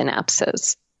loss of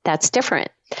synapses. That's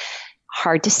different.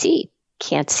 Hard to see.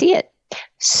 Can't see it.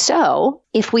 So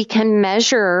if we can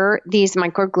measure these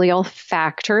microglial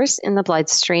factors in the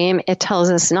bloodstream, it tells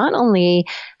us not only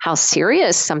how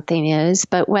serious something is,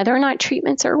 but whether or not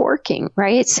treatments are working,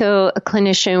 right? So a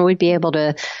clinician would be able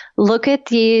to look at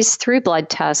these through blood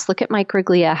tests, look at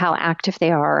microglia, how active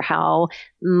they are, how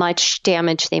much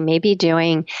damage they may be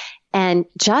doing, and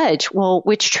judge, well,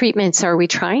 which treatments are we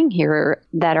trying here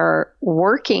that are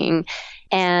working?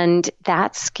 And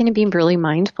that's going to be really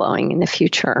mind-blowing in the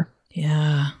future.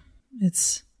 Yeah,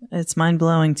 it's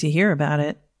mind-blowing to hear about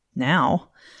it now.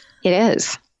 It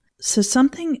is. So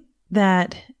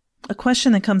a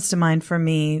question that comes to mind for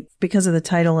me because of the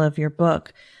title of your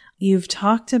book, you've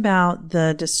talked about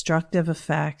the destructive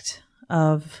effect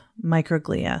of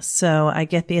microglia. So I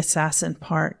get the assassin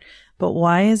part, but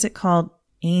why is it called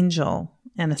angel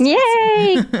and assassin?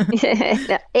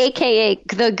 Yay! AKA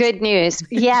the good news.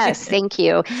 Yes, thank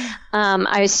you.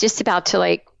 I was just about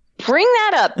to bring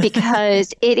that up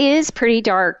because it is pretty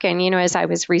dark. And, as I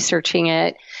was researching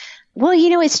it, well,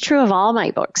 it's true of all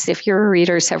my books. If your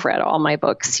readers have read all my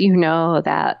books, you know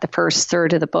that the first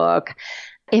third of the book,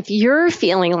 if you're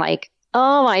feeling like,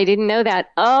 oh, I didn't know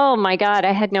that. Oh my God,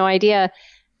 I had no idea.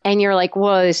 And you're like,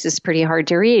 whoa, this is pretty hard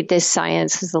to read. This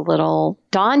science is a little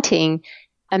daunting.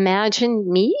 Imagine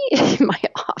me in my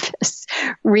office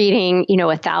reading,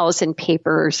 1,000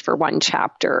 papers for one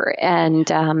chapter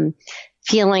and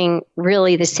feeling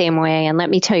really the same way. And let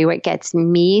me tell you, what gets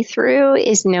me through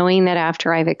is knowing that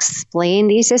after I've explained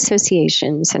these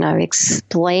associations and I've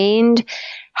explained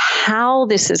how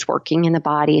this is working in the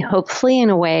body, hopefully in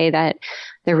a way that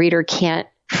the reader can't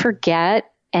forget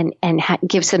and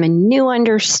gives them a new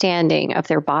understanding of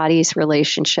their body's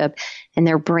relationship and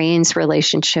their brain's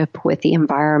relationship with the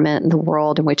environment and the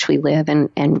world in which we live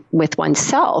and with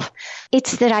oneself.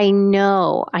 It's that I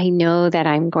know that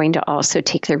I'm going to also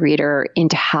take the reader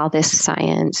into how this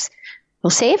science will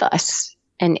save us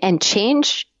and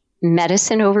change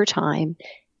medicine over time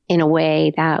in a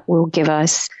way that will give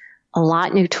us a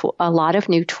lot of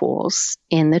new tools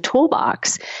in the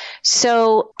toolbox.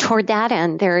 So toward that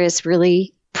end, there is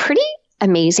really pretty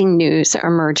amazing news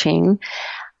emerging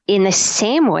in the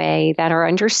same way that our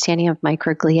understanding of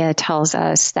microglia tells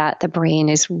us that the brain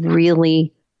is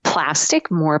really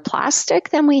more plastic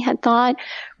than we had thought,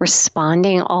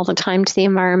 responding all the time to the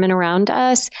environment around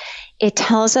us. It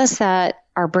tells us that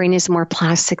our brain is more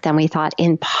plastic than we thought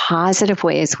in positive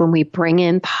ways when we bring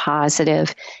in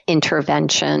positive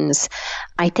interventions.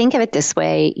 I think of it this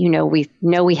way,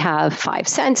 we have 5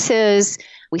 senses.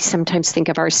 We sometimes think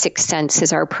of our 6th sense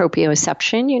as our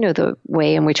proprioception, the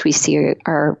way in which we see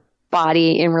our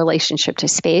body in relationship to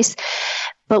space.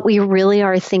 But we really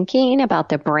are thinking about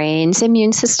the brain's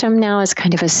immune system now as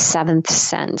kind of a 7th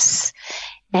sense.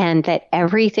 And that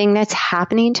everything that's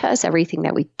happening to us, everything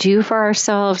that we do for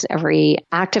ourselves, every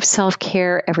act of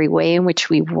self-care, every way in which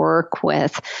we work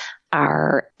with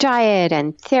our diet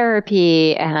and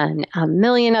therapy and a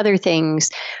million other things,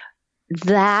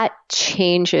 that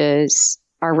changes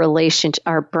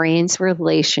our brain's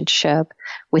relationship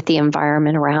with the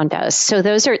environment around us. So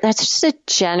that's just a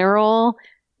general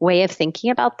way of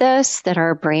thinking about this, that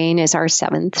our brain is our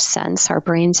 7th sense, our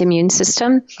brain's immune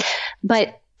system.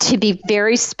 But to be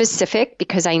very specific,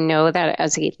 because I know that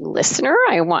as a listener,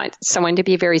 I want someone to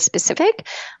be very specific,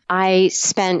 I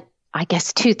spent,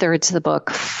 2/3 of the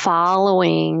book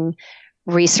following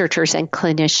researchers and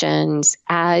clinicians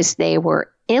as they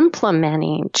were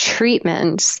implementing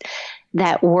treatments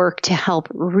that work to help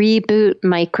reboot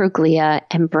microglia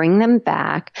and bring them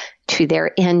back to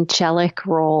their angelic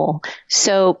role.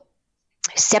 So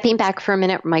stepping back for a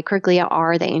minute, microglia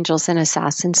are the angels and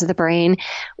assassins of the brain.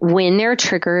 When they're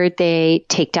triggered, they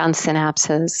take down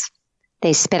synapses.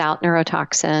 They spit out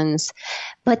neurotoxins.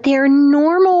 But their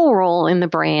normal role in the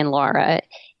brain, Laura,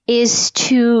 is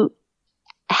to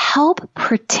help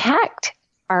protect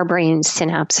our brain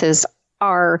synapses,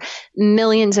 our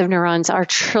millions of neurons, our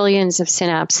trillions of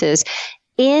synapses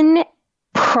in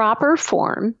proper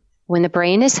form when the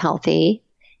brain is healthy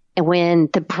and when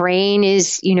the brain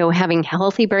is, having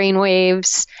healthy brain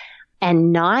waves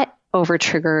and not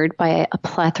over-triggered by a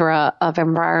plethora of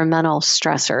environmental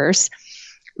stressors.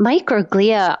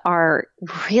 Microglia are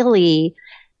really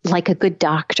like a good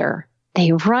doctor.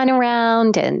 They run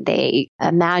around and they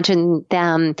imagine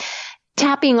them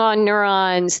tapping on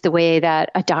neurons the way that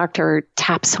a doctor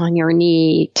taps on your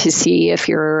knee to see if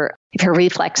your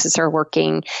reflexes are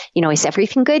working. Is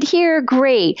everything good here?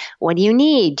 Great. What do you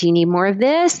need? Do you need more of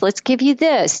this? Let's give you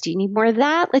this. Do you need more of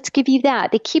that? Let's give you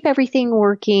that. They keep everything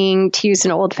working, to use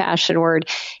an old-fashioned word,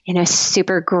 in a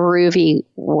super groovy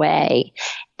way.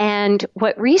 And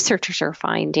what researchers are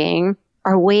finding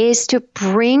are ways to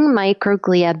bring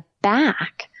microglia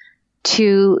back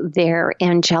to their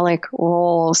angelic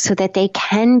role so that they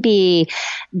can be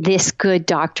this good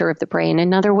doctor of the brain.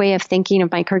 Another way of thinking of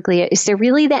microglia is they're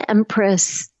really the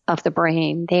empress of the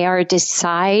brain. They are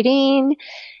deciding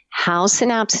how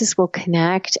synapses will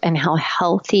connect and how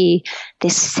healthy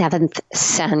this 7th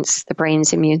sense, the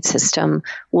brain's immune system,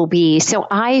 will be. So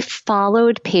I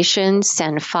followed patients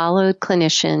and followed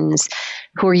clinicians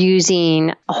who are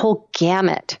using a whole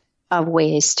gamut of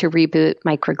ways to reboot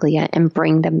microglia and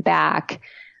bring them back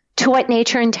to what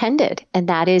nature intended, and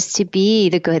that is to be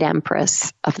the good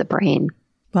empress of the brain.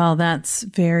 Well, that's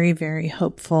very, very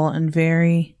hopeful and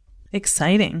very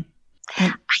exciting.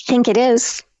 I think it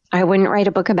is. I wouldn't write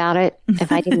a book about it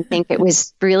if I didn't think it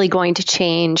was really going to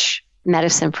change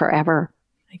medicine forever.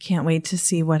 I can't wait to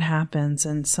see what happens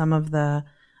and some of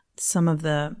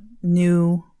the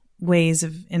new ways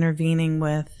of intervening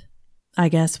with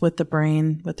the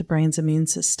brain's immune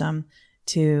system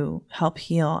to help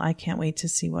heal. I can't wait to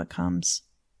see what comes.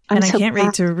 And I can't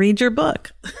wait to read your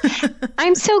book.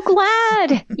 I'm so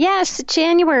glad. Yes,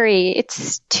 January.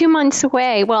 It's 2 months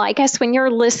away. Well, I guess when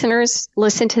your listeners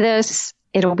listen to this,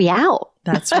 it'll be out.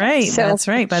 That's right. That's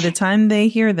right. By the time they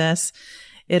hear this,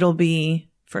 it'll be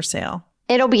for sale.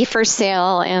 It'll be for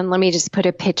sale. And let me just put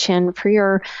a pitch in for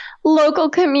your local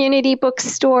community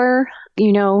bookstore.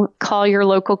 Call your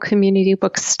local community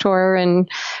bookstore and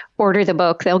order the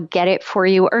book. They'll get it for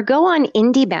you. Or go on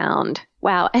IndieBound.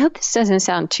 Wow. I hope this doesn't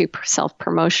sound too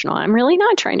self-promotional. I'm really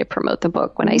not trying to promote the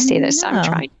book when I say this. No. I'm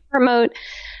trying to promote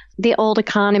the old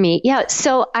economy. Yeah.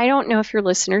 So I don't know if your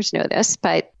listeners know this,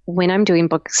 but when I'm doing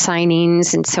book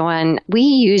signings and so on, we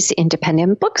use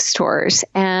independent bookstores.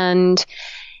 And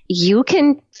you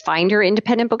can find your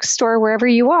independent bookstore wherever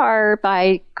you are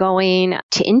by going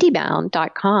to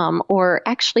indiebound.com, or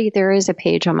actually there is a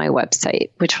page on my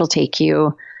website which will take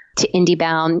you to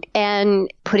IndieBound,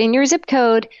 and put in your zip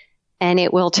code and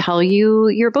it will tell you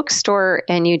your bookstore,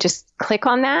 and you just click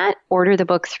on that, order the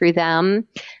book through them.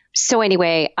 So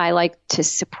anyway, I like to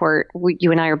support,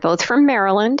 you and I are both from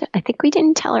Maryland. I think we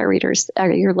didn't tell our readers,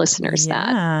 your listeners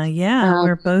that. Yeah.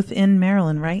 We're both in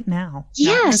Maryland right now.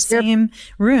 Yes. Not in the same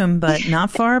room, but not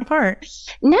far apart.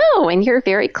 No, and you're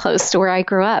very close to where I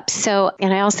grew up. So,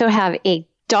 and I also have a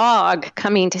dog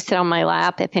coming to sit on my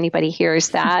lap if anybody hears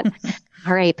that.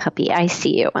 All right, puppy, I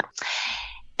see you.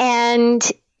 And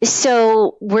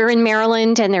so we're in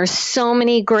Maryland, and there's so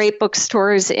many great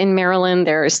bookstores in Maryland.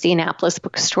 There's the Annapolis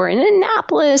bookstore in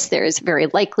Annapolis. There's Very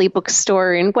Likely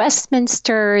bookstore in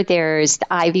Westminster. There's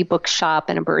the Ivy Bookshop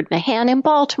and a Bird Mahan in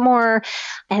Baltimore.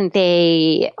 And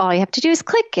all you have to do is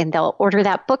click, and they'll order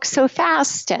that book so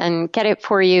fast and get it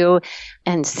for you.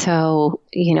 And so,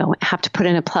 I have to put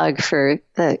in a plug for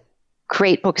the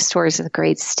great bookstores of the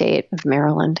great state of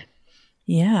Maryland.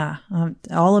 Yeah,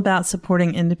 all about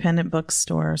supporting independent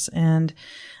bookstores. And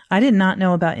I did not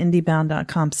know about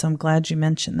indiebound.com, so I'm glad you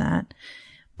mentioned that.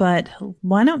 But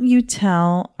why don't you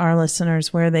tell our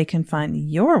listeners where they can find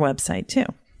your website too?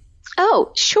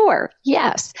 Oh, sure.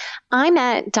 Yes. I'm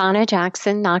at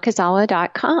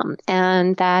DonnaJacksonNakazawa.com,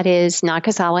 and that is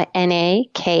Nakazawa,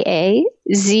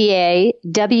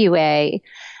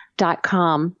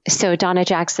 NAKAZAWA.com. So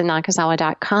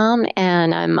DonnaJacksonNakazawa.com,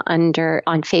 and I'm on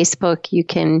Facebook. You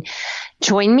can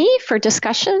join me for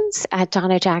discussions at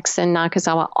Donna Jackson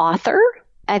Nakazawa Author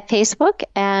at Facebook,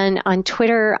 and on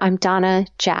Twitter, I'm Donna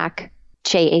Jack,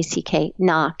 Jack,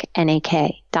 Knock,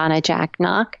 N-A-K, Donna Jack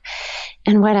Knock.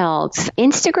 And what else?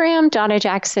 Instagram, Donna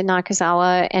Jackson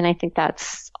Nakazawa, and I think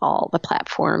that's all the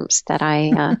platforms that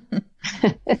I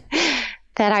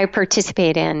that I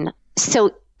participate in.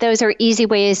 So those are easy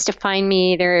ways to find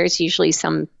me. There's usually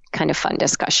some kind of fun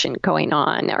discussion going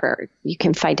on, or you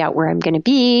can find out where I'm going to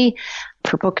be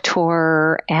for book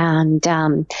tour. And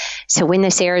so when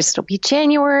this airs, it'll be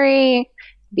January,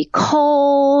 it'll be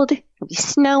cold, it'll be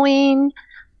snowing.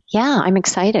 Yeah, I'm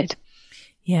excited.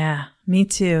 Yeah, me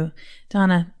too.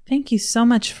 Donna, thank you so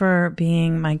much for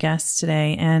being my guest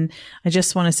today. And I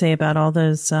just want to say about all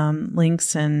those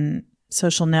links and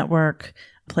social network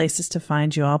places to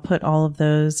find you. I'll put all of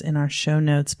those in our show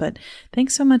notes. But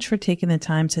thanks so much for taking the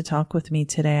time to talk with me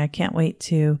today. I can't wait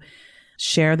to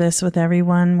share this with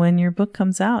everyone when your book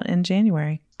comes out in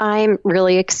January. I'm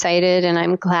really excited, and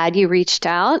I'm glad you reached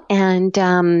out. And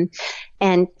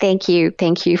thank you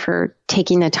for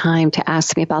taking the time to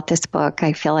ask me about this book.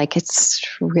 I feel like it's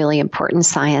really important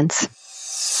science.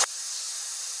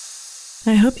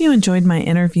 I hope you enjoyed my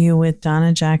interview with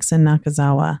Donna Jackson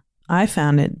Nakazawa. I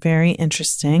found it very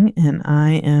interesting, and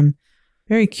I am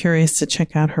very curious to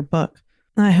check out her book.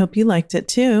 I hope you liked it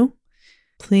too.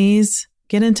 Please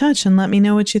get in touch and let me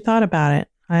know what you thought about it.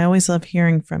 I always love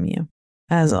hearing from you.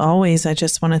 As always, I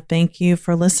just want to thank you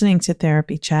for listening to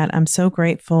Therapy Chat. I'm so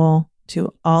grateful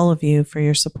to all of you for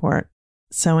your support.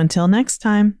 So until next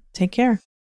time, take care.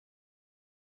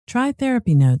 Try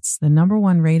Therapy Notes, the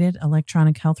 #1 rated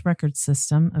electronic health record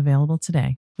system available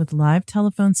today. With live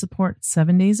telephone support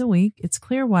 7 days a week, it's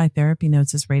clear why Therapy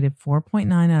Notes is rated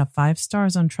 4.9 out of 5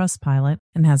 stars on Trustpilot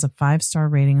and has a 5-star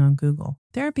rating on Google.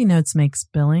 Therapy Notes makes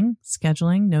billing,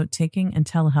 scheduling, note-taking, and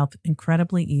telehealth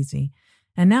incredibly easy.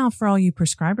 And now for all you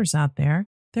prescribers out there,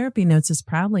 Therapy Notes is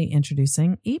proudly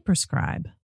introducing ePrescribe.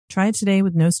 Try it today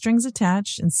with no strings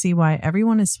attached and see why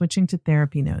everyone is switching to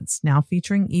Therapy Notes, now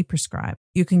featuring ePrescribe.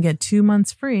 You can get 2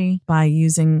 months free by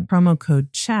using promo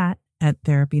code CHAT at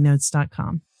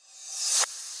therapynotes.com.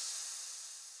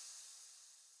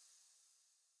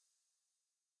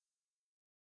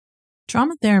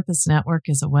 Trauma Therapist Network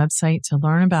is a website to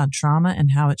learn about trauma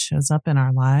and how it shows up in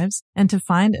our lives and to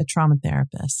find a trauma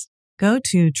therapist. Go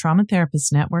to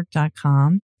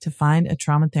traumatherapistnetwork.com to find a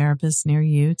trauma therapist near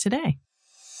you today.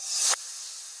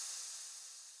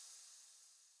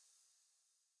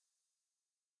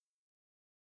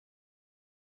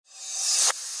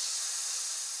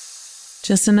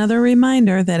 Just another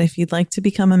reminder that if you'd like to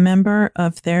become a member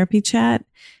of Therapy Chat,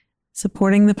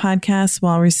 supporting the podcast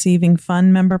while receiving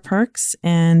fun member perks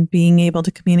and being able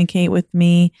to communicate with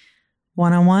me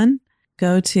one-on-one,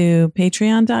 go to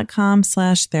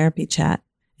patreon.com/therapychat.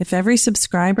 If every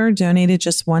subscriber donated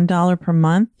just $1 per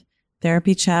month,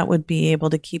 Therapy Chat would be able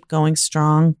to keep going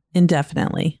strong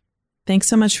indefinitely. Thanks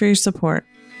so much for your support.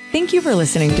 Thank you for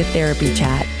listening to Therapy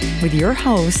Chat with your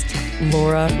host,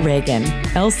 Laura Reagan,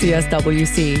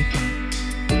 LCSWC.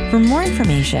 For more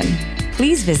information,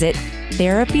 please visit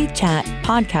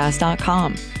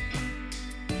therapychatpodcast.com.